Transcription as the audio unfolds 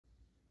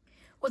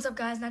What's up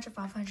guys, Natural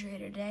 500 here.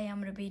 Today I'm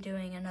going to be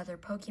doing another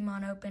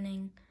Pokemon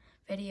opening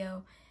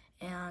video,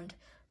 and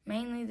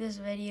mainly this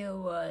video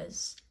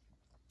was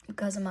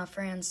because of my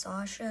friend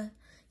Sasha.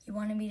 He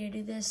wanted me to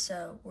do this,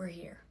 so we're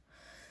here.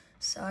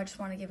 So I just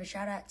want to give a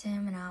shout out to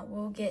him, and I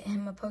will get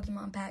him a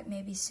Pokemon pack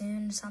maybe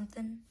soon,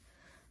 something.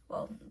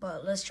 Well,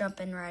 but let's jump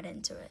in right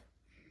into it.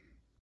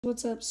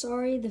 What's up?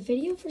 Sorry, the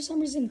video for some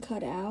reason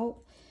cut out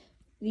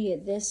via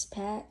this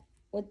pack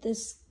with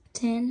this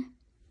tin.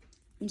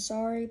 I'm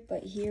sorry,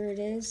 but here it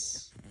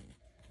is.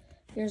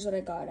 Here's what I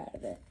got out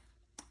of it.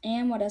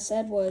 And what I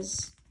said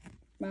was,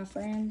 my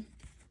friend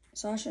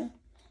Sasha,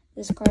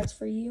 this card's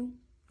for you.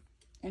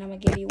 And I'm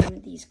going to give you one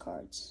of these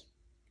cards.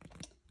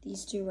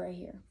 These two right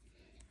here.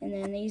 And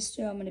then these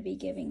two I'm going to be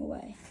giving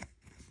away.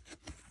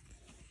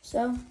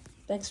 So,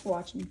 thanks for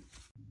watching.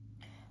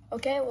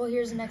 Okay, well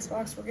here's the next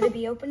box we're going to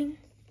be opening.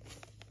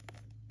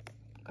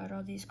 Got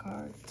all these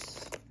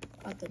cards.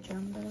 Got the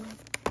jumbo.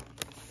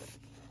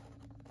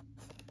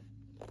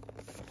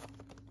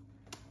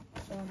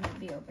 So I'm going to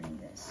be opening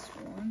this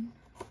one.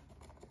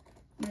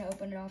 I'm going to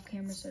open it off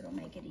camera so it'll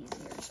make it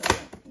easier. So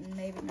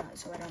maybe not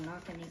so I don't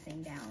knock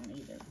anything down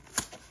either.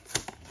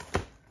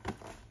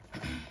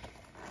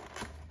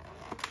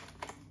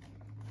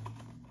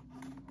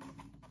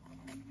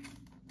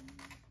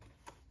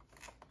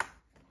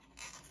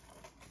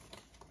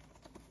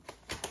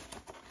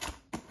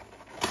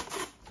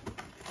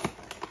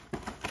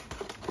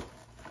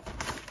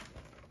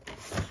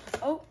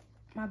 Oh,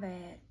 my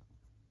bad.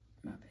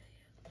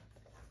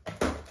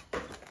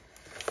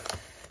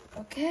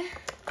 Okay,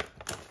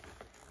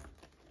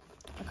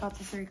 I got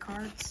the 3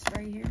 cards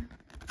right here,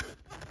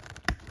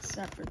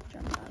 separate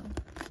jumbo.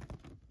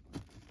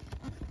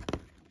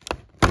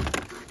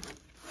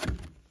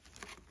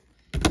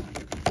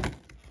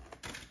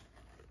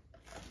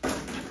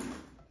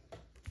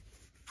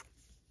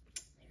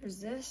 Here's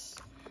this,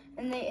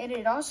 and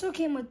it also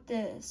came with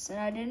this, and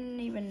I didn't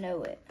even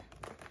know it.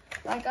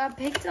 Like, I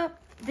picked up,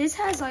 this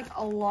has like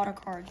a lot of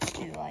cards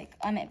too, like,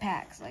 I meant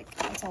packs, like,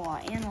 that's a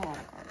lot, and a lot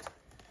of cards.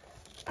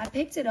 I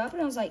picked it up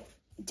and I was like,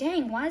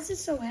 dang, why is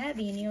this so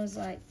heavy? And he was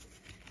like,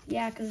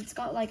 yeah, because it's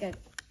got like a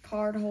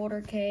card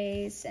holder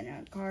case and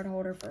a card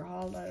holder for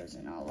hollows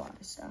and a lot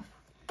of stuff.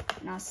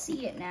 And I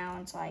see it now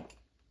and it's like,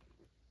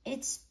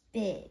 it's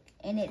big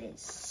and it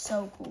is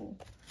so cool.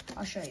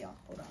 I'll show y'all,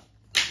 hold up.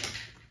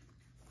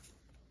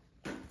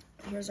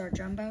 Here's our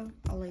jumbo.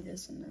 I'll leave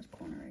this in this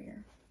corner right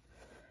here.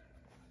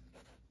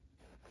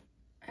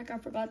 Heck, I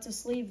forgot to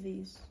sleeve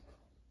these.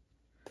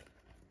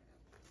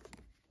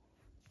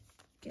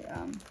 Okay,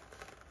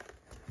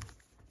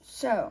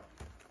 so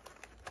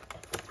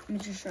let me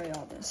just show you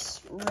all this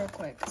real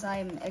quick because I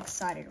am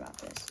excited about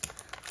this.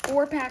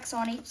 4 packs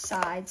on each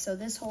side, so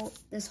this whole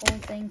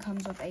thing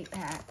comes with 8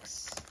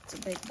 packs. It's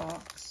a big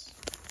box.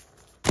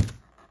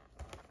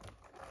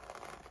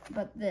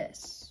 But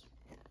this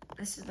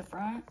is the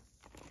front.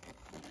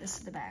 This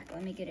is the back.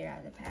 Let me get it out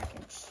of the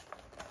package.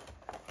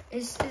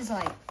 This is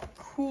like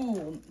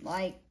cool.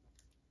 Like,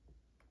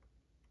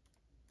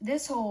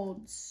 this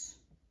holds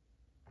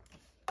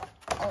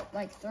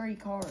like 3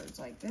 cards.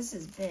 Like, this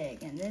is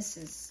big, and this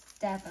is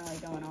definitely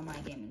going on my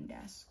gaming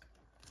desk.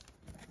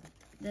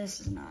 This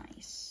is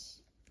nice.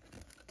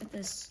 Look at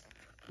this.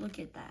 Look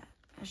at that.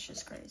 That's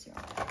just crazy.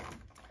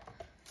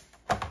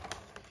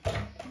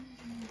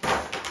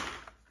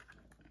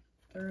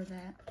 Throw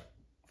that.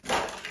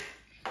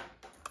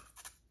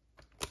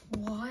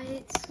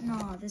 What?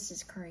 No, this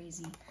is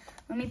crazy.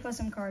 Let me put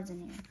some cards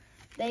in here.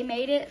 They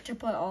made it to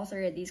put all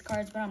 3 of these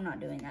cards, but I'm not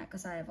doing that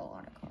because I have a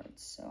lot of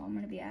cards. So I'm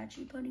going to be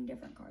actually putting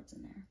different cards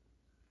in there.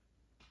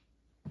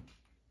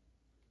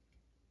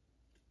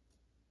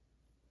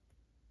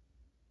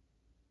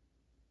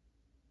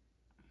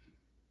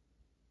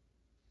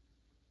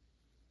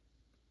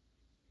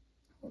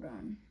 Hold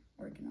on.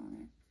 Working on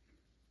it.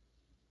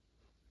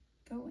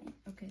 Go in.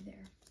 Okay,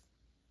 there.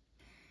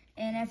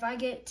 And if I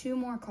get 2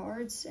 more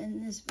cards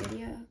in this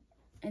video,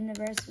 in the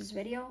rest of this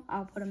video,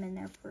 I'll put them in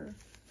there for...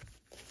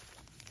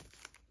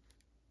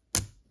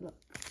 Look.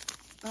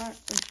 But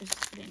let's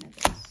just put it in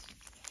this.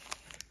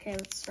 Okay,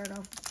 let's start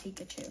off with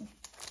Pikachu.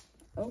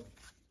 Oh,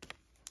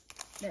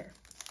 there.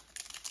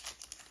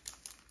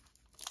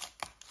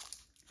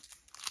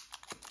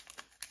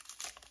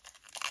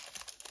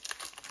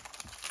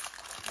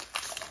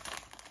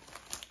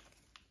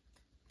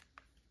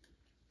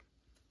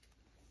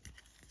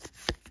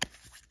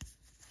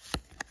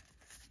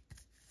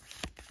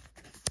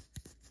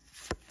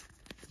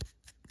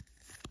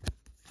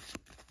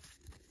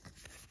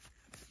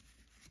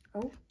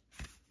 Oh.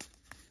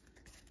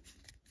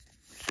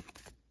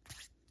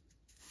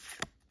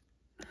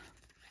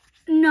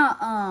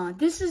 Nuh-uh.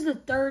 This is the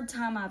 3rd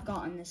time I've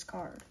gotten this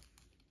card.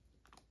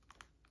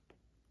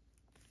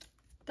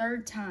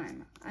 3rd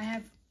time. I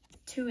have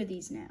 2 of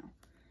these now.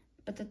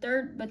 But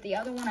the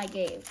other one I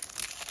gave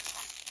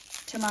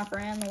to my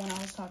friend, the one I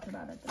was talking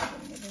about at the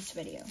beginning of this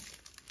video.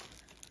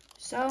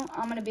 So,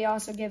 I'm going to be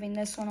also giving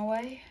this one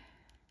away.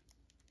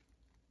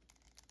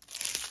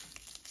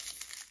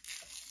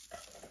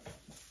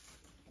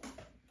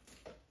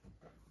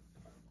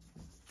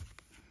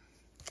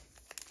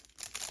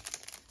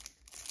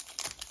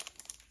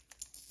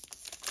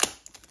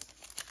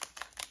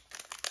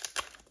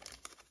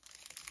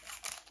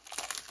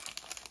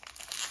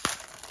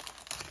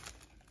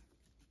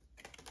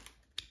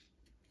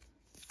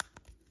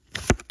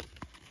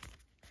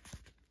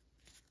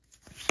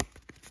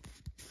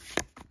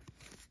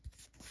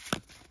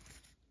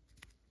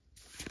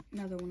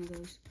 Another one of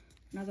those.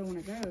 Another one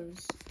of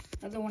those.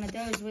 Another one of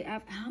those.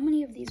 How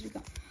many of these we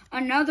got?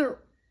 Another.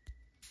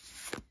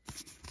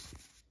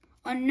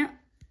 At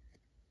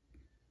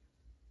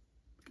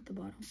the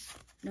bottom.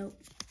 Nope.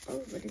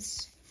 Oh, but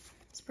it's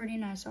pretty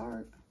nice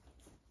art.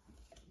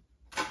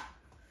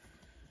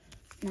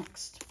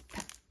 Next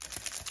pack.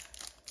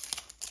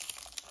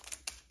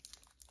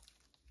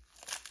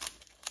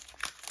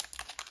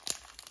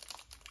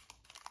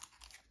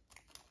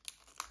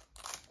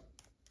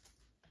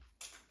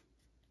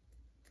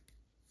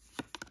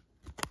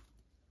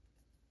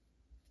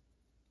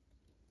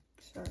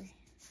 Sorry.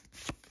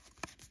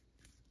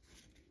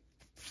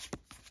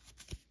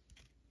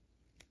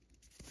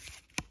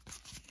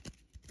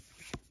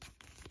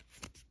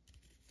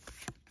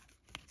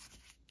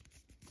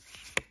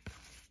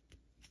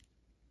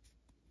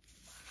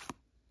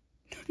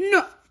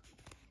 No.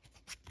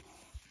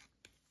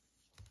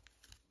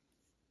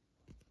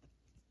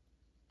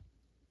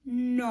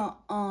 No.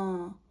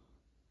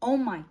 Oh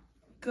my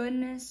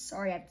goodness.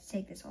 Sorry, I have to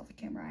take this off the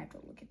camera. I have to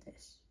look at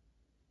this.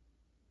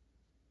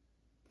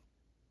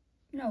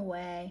 No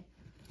way.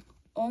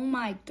 Oh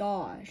my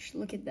gosh.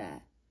 Look at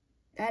that.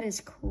 That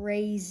is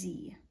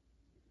crazy.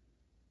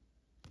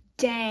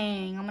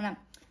 Dang. I'm gonna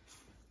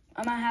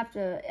have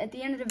to, at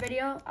the end of the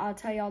video, I'll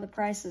tell you all the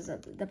price of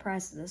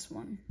this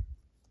one.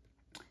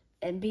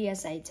 And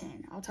BSA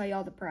 10. I'll tell you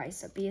all the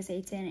price of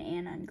BSA 10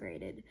 and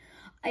ungraded.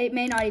 It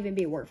may not even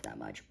be worth that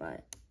much,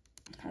 but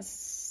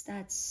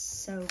that's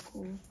so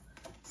cool.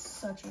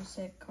 Such a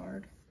sick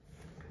card.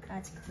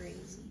 That's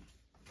crazy.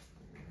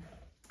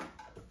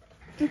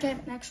 Okay,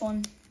 next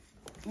one.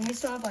 And we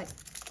still have like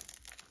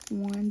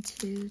 1,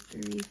 2,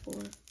 3, 4.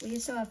 We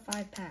still have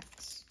 5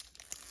 packs.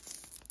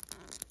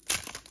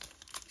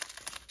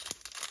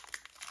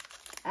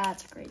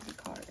 That's a crazy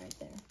card right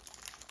there.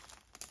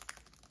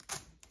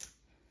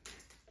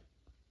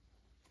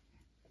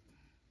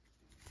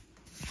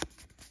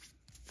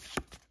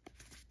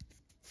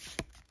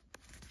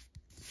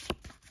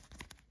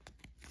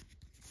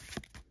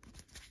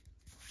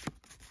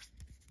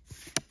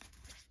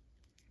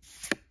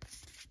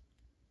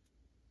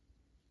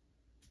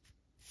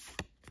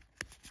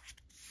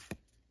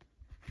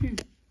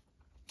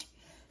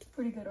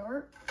 Pretty good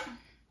art.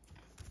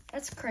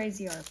 That's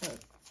crazy art,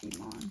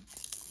 Pokémon.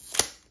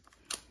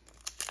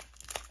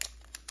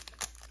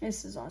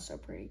 This is also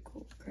pretty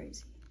cool,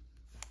 crazy.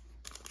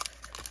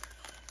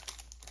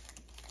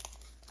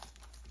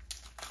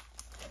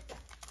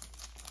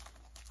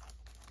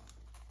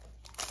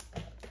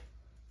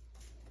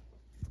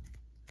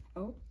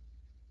 Oh,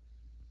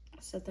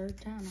 it's the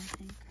 3rd time, I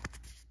think.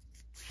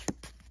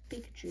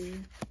 Pikachu.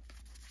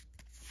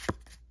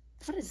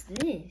 What is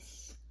this?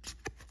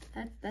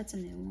 That's a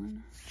new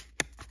one.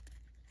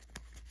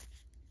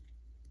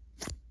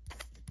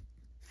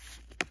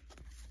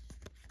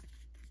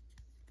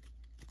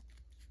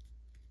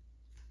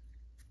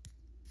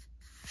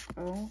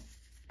 Oh,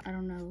 I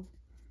don't know.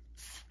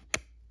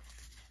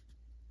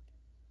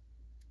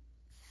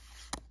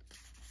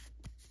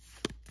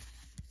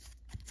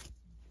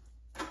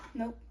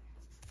 Nope.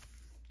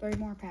 3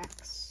 more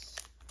packs.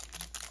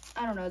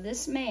 I don't know.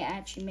 This may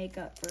actually make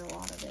up for a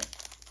lot of it.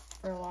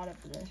 For a lot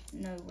of the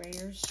no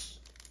rares.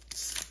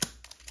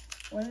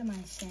 What am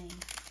I saying?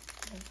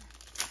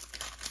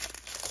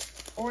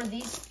 Or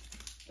these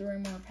 3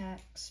 more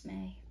packs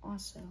may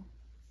also.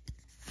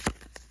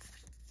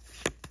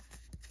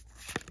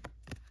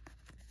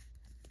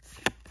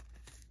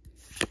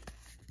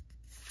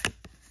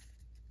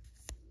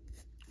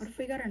 What if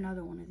we got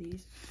another one of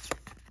these?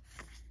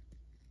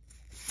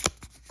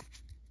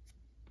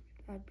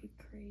 That'd be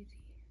crazy.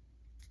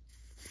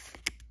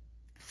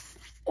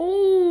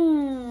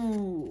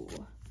 Oh,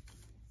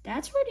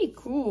 that's pretty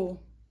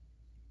cool.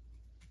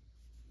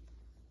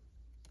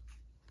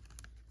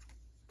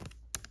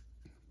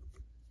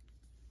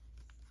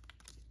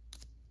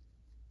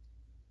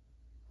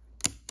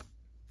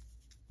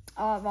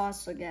 I'm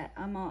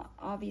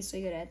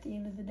obviously good at the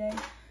end of the day.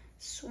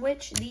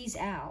 Switch these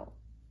out.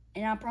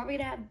 And I'll probably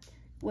add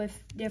with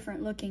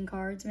different looking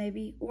cards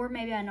maybe. Or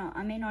maybe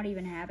I may not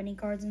even have any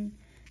cards in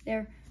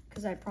there.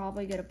 Because I'm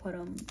probably going to put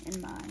them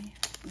in my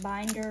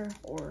binder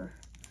or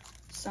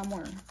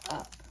somewhere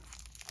up.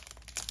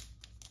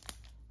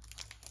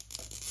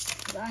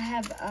 I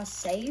have a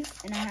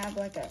safe and I have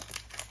like a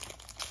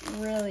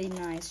really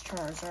nice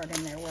Charizard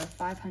in there worth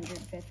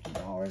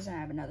 $550. And I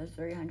have another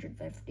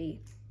 $350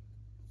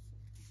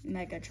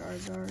 Mega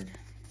Charizard.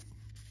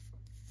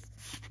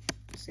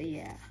 So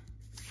yeah,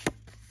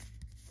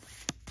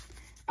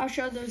 I'll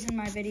show those in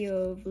my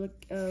video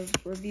of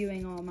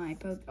reviewing all my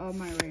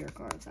rare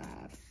cards I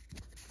have.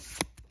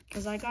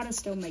 Cause I gotta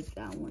still make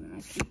that one, and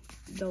I keep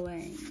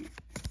delaying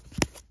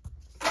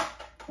it.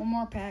 One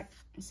more pack.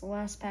 It's the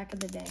last pack of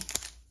the day,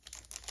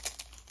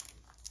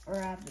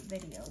 or of the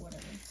video,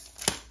 whatever,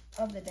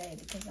 of the day,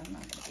 because I'm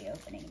not gonna be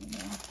opening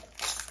anymore.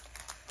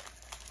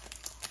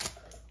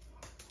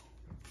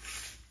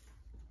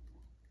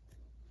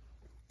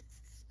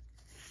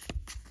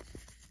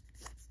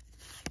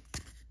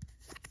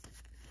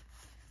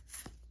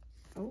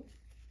 Oh,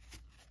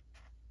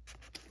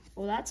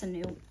 Oh, that's a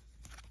new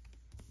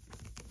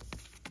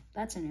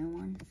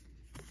one.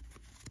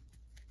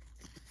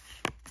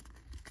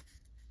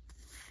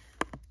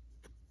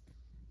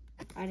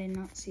 I did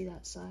not see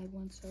that side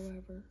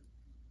whatsoever.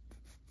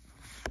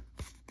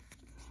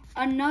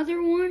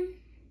 Another one.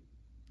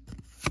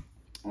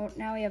 Well,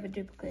 now we have a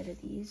duplicate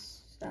of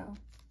these, so.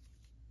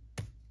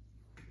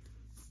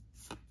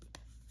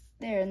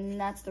 There, and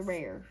that's the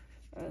rare.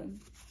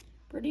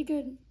 Pretty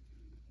good,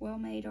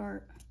 well-made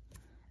art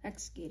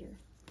Excavator.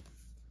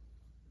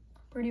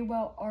 Pretty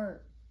well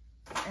art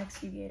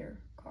Excavator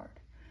card.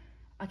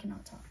 I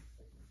cannot talk.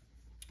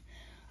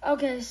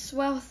 Okay,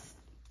 so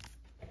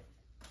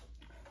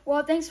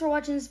well, thanks for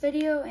watching this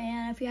video,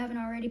 and if you haven't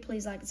already,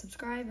 please like and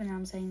subscribe, and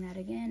I'm saying that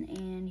again,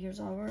 and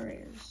here's all our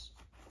rares.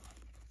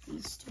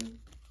 These two,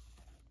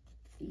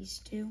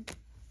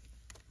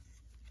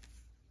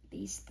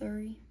 these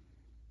three,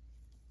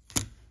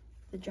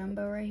 the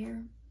jumbo right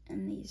here,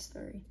 and these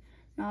three.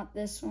 Not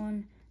this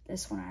one.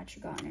 This one I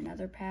actually got in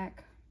another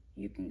pack.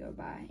 You can go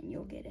buy and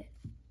you'll get it.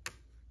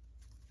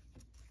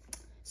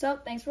 So,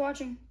 thanks for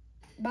watching.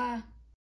 Bye.